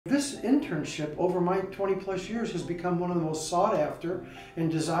This internship over my 20+ years has become one of the most sought after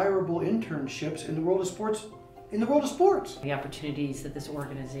and desirable internships in the world of sports. The opportunities that this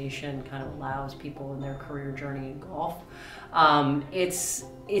organization kind of allows people in their career journey in golf, it's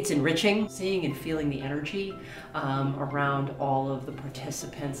enriching. Seeing and feeling the energy around all of the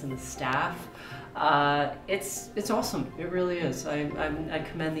participants and the staff, it's awesome. It really is. I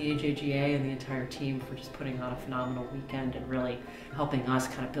commend the AJGA and the entire team for just putting on a phenomenal weekend and really helping us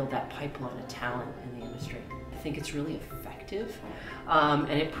kind of build that pipeline of talent in the industry. I think it's really effective,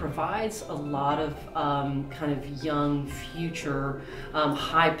 and it provides a lot of kind of young, future,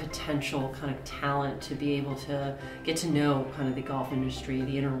 high potential kind of talent to be able to get to know kind of the golf industry,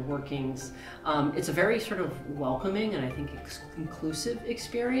 the inner workings. It's a very sort of welcoming and I think inclusive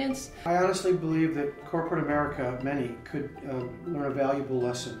experience. I honestly believe that corporate America, many, could learn a valuable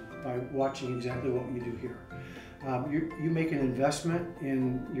lesson by watching exactly what we do here. You make an investment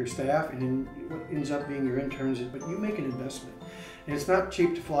in your staff and in what ends up being your interns, but you make an investment. And it's not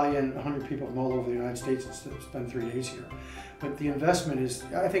cheap to fly in 100 people from all over the United States and spend 3 days here. But the investment is,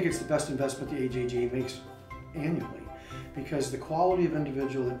 I think it's the best investment the AJGA makes annually, because the quality of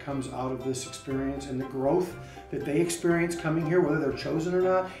individual that comes out of this experience and the growth that they experience coming here, whether they're chosen or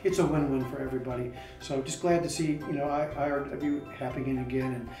not, it's a win-win for everybody. So just glad to see, IRW happening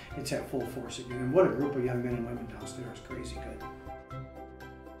again, and it's at full force again. And what a group of young men and women downstairs, crazy good.